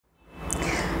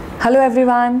Hello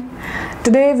everyone.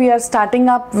 Today we are starting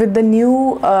up with the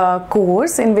new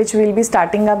course in which we will be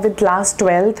starting up with class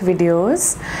 12th videos.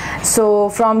 So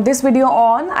from this video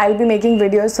on, I'll be making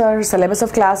videos for syllabus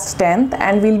of class 10th,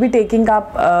 and we'll be taking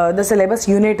up the syllabus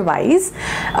unit wise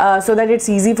so that it's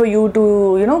easy for you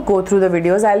to go through the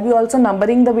videos. I'll be also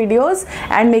numbering the videos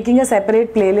and making a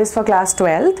separate playlist for class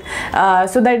 12th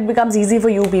so that it becomes easy for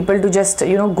you people to just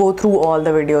go through all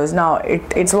the videos. Now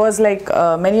it was like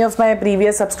many of my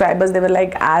previous subscribers, they were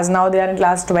like, as now they are in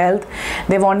class 12th,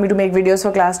 they want me to make videos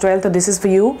for class 12th, so this is for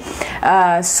you.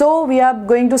 So we are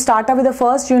going to start up with the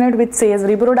first unit, which says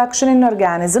reproduction in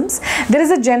organisms. There is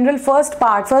a general first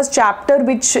chapter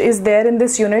which is there in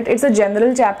this unit. It's a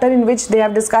general chapter in which they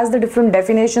have discussed the different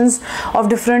definitions of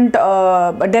different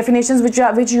definitions which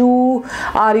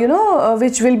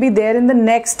will be there in the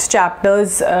next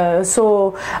chapters.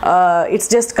 So it's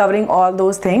just covering all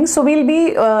those things. So we'll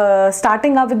be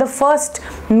starting up with the first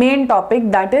main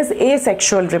topic, that is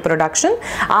asexual reproduction.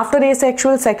 After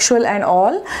asexual, sexual and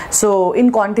all, so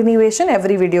in continuation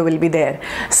every video will be there.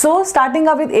 So starting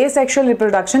up with asexual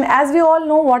reproduction, as we all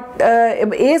know what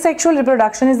asexual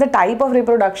reproduction is, the type of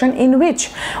reproduction in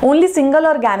which only single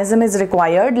organism is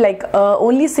required, like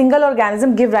only single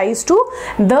organism give rise to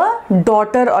the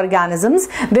daughter organisms.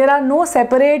 There are no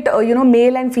separate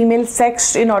male and female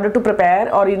sex in order to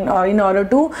prepare or in order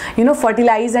to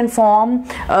fertilize and form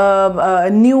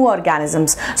new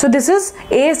organisms. So this is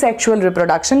asexual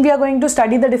reproduction. We are going to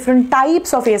study the different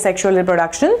types of asexual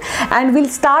reproduction, and we'll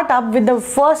start up with the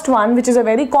first one, which is a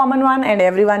very common one and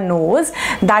everyone knows,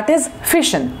 that is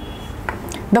fission.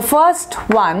 The first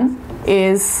one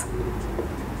is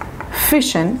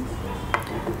fission.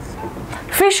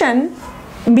 Fission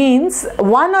means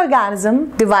one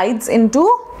organism divides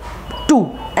into two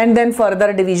and then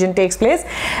further division takes place,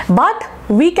 but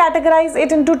we categorize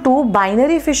it into two: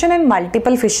 binary fission and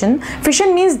multiple fission.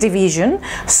 Fission means division,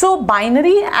 so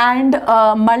binary and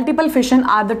multiple fission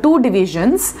are the two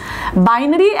divisions.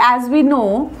 Binary, as we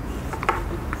know,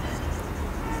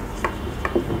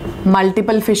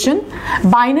 multiple fission.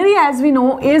 Binary, as we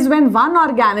know, is when one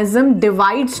organism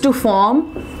divides to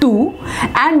form two,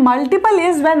 and multiple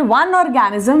is when one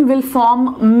organism will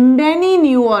form many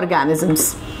new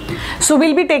organisms. So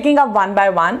we'll be taking up one by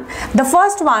one. The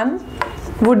first one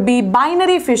would be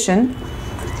binary fission.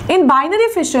 In binary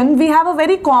fission, we have a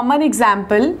very common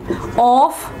example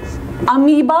of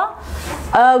amoeba,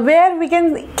 where we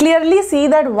can clearly see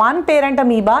that one parent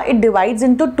amoeba, it divides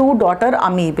into two daughter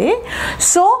amoebae.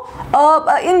 So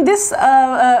in this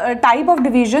type of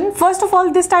division, first of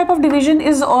all, this type of division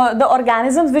is the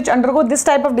organisms which undergo this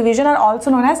type of division are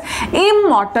also known as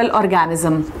immortal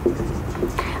organism.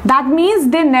 That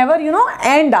means they never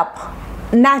end up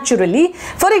naturally.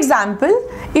 For example,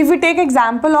 if we take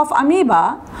example of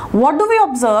amoeba, what do we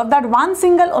observe? That one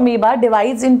single amoeba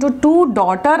divides into two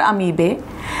daughter amoebae,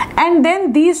 and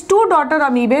then these two daughter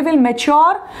amoebae will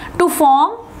mature to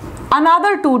form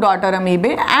another two daughter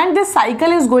amoebae, and this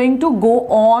cycle is going to go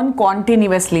on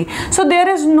continuously. So there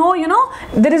is no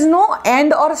there is no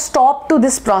end or stop to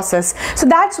this process. So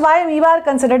that's why amoeba are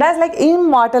considered as like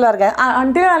immortal organisms.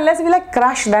 Until unless we like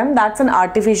crush them, that's an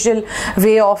artificial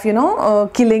way of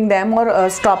killing them or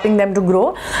stopping them to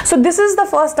grow. So this is the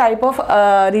first type of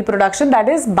reproduction, that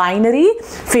is binary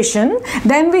fission.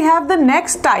 Then we have the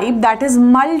next type, that is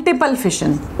multiple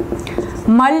fission.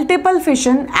 Multiple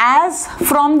fission, as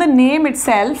from the name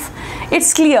itself,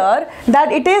 it's clear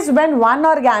that it is when one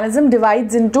organism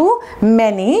divides into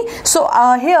many. So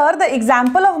here the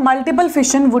example of multiple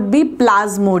fission would be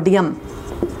plasmodium.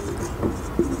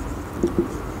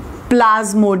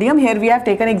 Plasmodium, here we have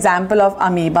taken example of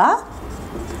amoeba,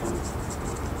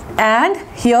 and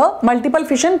here multiple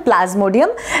fission,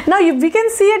 plasmodium. Now we can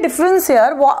see a difference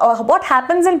here. What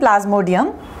happens in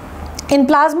plasmodium? In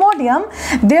plasmodium,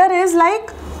 there is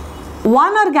like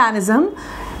one organism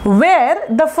where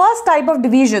the first type of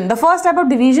division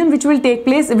which will take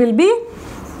place will be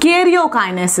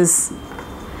karyokinesis.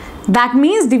 That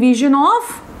means division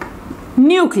of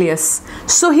nucleus.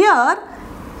 So here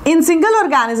in single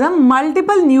organism,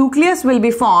 multiple nucleus will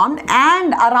be formed,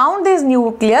 and around this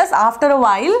nucleus, after a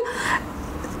while,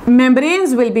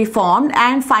 membranes will be formed,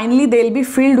 and finally they will be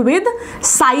filled with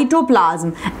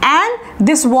cytoplasm, and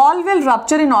this wall will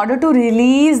rupture in order to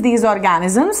release these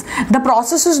organisms. The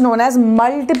process is known as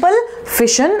multiple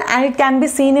fission, and it can be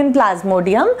seen in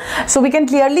plasmodium. So we can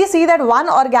clearly see that one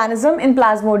organism in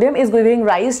plasmodium is giving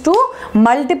rise to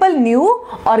multiple new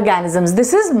organisms.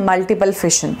 This is multiple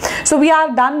fission. So we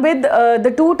are done with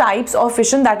the two types of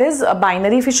fission, that is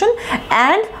binary fission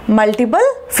and multiple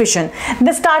fission.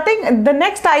 The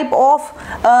next type type of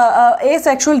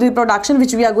asexual reproduction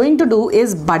which we are going to do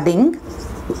is budding.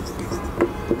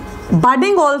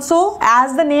 Budding also,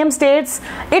 as the name states,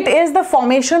 it is the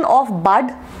formation of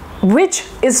bud which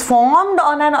is formed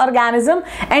on an organism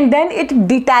and then it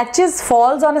detaches,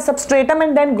 falls on a substratum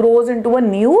and then grows into a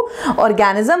new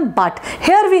organism. But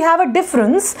here we have a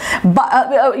difference.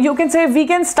 You can say we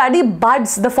can study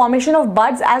buds, the formation of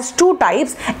buds, as two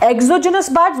types. Exogenous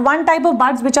buds, one type of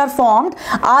buds which are formed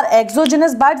are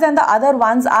exogenous buds and the other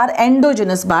ones are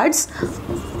endogenous buds.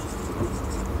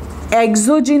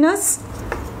 Exogenous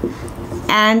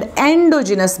and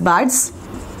endogenous buds.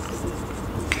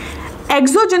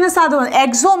 Exogenous are the one,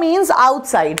 exo means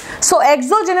outside. So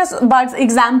exogenous buds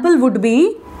example would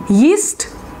be yeast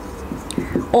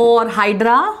or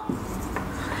hydra.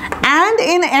 And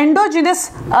in endogenous,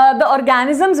 the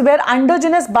organisms where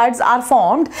endogenous buds are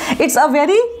formed, it's a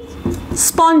very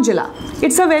spongula.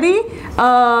 It's a very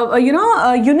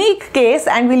unique case,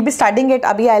 and we'll be studying it.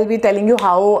 Abhi I'll be telling you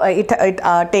how it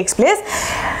takes place.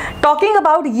 Talking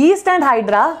about yeast and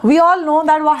hydra, we all know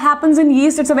that what happens in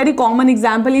yeast, it's a very common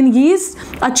example. In yeast,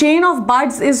 a chain of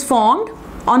buds is formed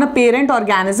on a parent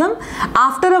organism.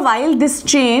 After a while, this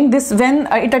chain, when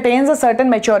it attains a certain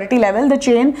maturity level, the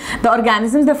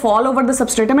organisms, they fall over the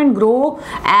substratum and grow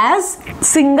as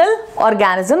single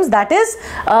organisms, that is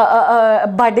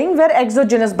budding, where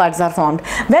exogenous buds are formed.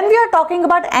 When we are talking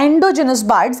about endogenous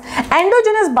buds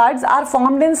are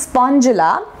formed in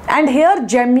spongula, and here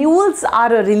gemmules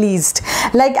are released.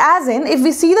 Like as in, if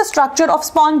we see the structure of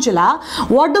spongula,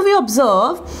 what do we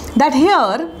observe? That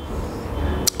here,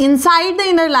 inside the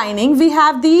inner lining, we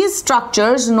have these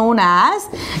structures known as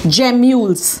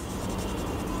gemmules.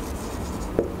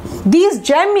 These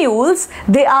gemmules,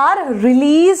 they are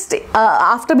released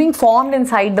after being formed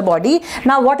inside the body.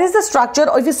 Now, what is the structure?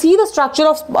 If you see the structure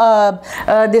of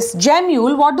this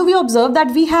gemmule, what do we observe?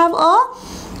 That we have a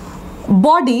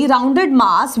body, rounded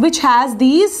mass, which has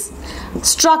these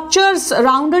structures,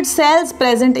 rounded cells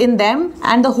present in them,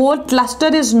 and the whole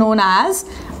cluster is known as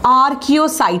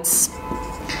archaeocytes.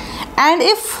 And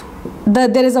if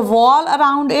there is a wall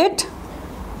around it,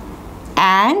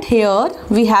 and here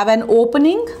we have an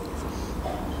opening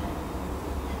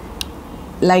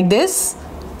like this,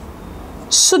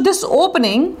 so this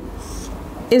opening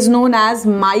is known as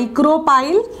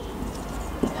micropyle.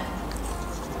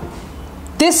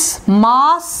 This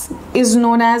mass is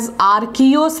known as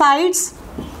archaeocytes,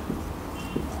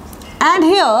 and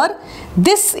here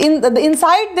this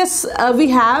inside this we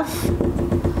have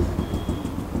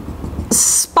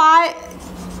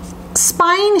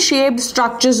spine shaped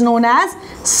structures known as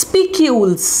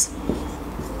spicules.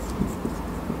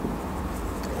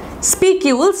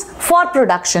 Spicules for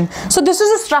production. So this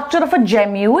is the structure of a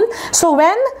gemmule. So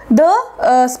when the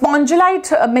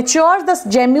spongulite matures, the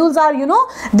gemmules are,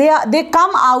 they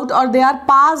come out, or they are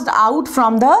passed out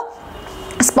from the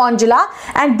spongula,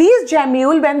 and these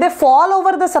gemmule, when they fall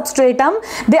over the substratum,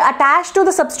 they attach to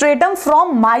the substratum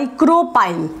from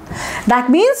micropyle. That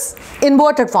means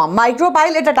inverted form.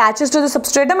 Micropyle, it attaches to the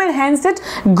substratum and hence it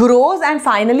grows, and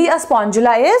finally a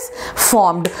spongula is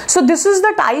formed. So this is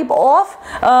the type of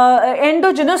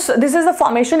endogenous, this is the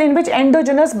formation in which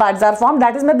endogenous buds are formed.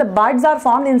 That is when the buds are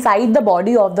formed inside the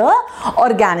body of the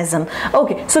organism.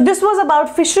 Okay, so this was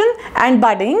about fission and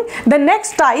budding. The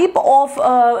next type of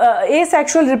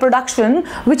asexual reproduction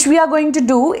which we are going to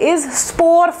do is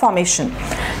spore formation.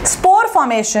 Spore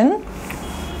formation,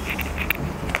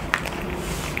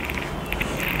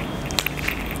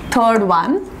 third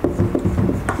one,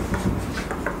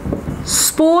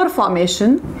 spore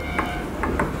formation.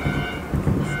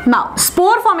 Now,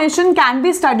 spore formation can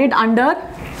be studied under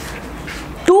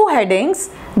two headings,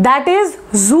 that is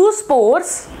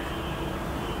zoospores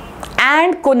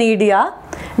and conidia.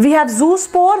 We have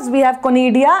zoospores, we have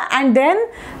conidia, and then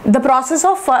the process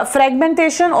of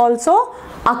fragmentation also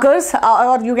occurs,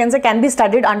 or you can say can be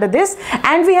studied under this.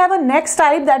 And we have a next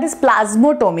type, that is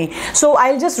plasmotomy. So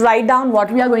I'll just write down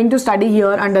what we are going to study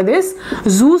here under this: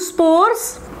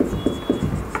 zoospores,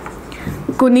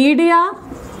 conidia,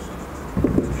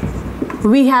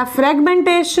 we have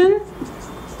fragmentation,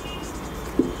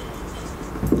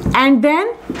 and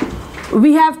then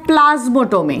we have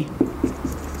plasmotomy.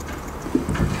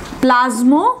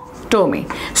 Plasmotomy.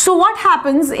 So what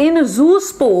happens in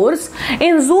zoospores?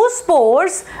 In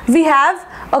zoospores we have,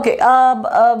 okay,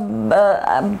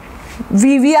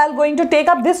 we are going to take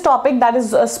up this topic, that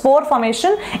is spore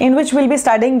formation, in which we'll be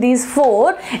studying these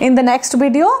four in the next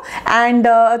video. And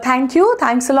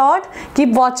thanks a lot.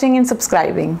 Keep watching and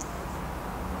subscribing.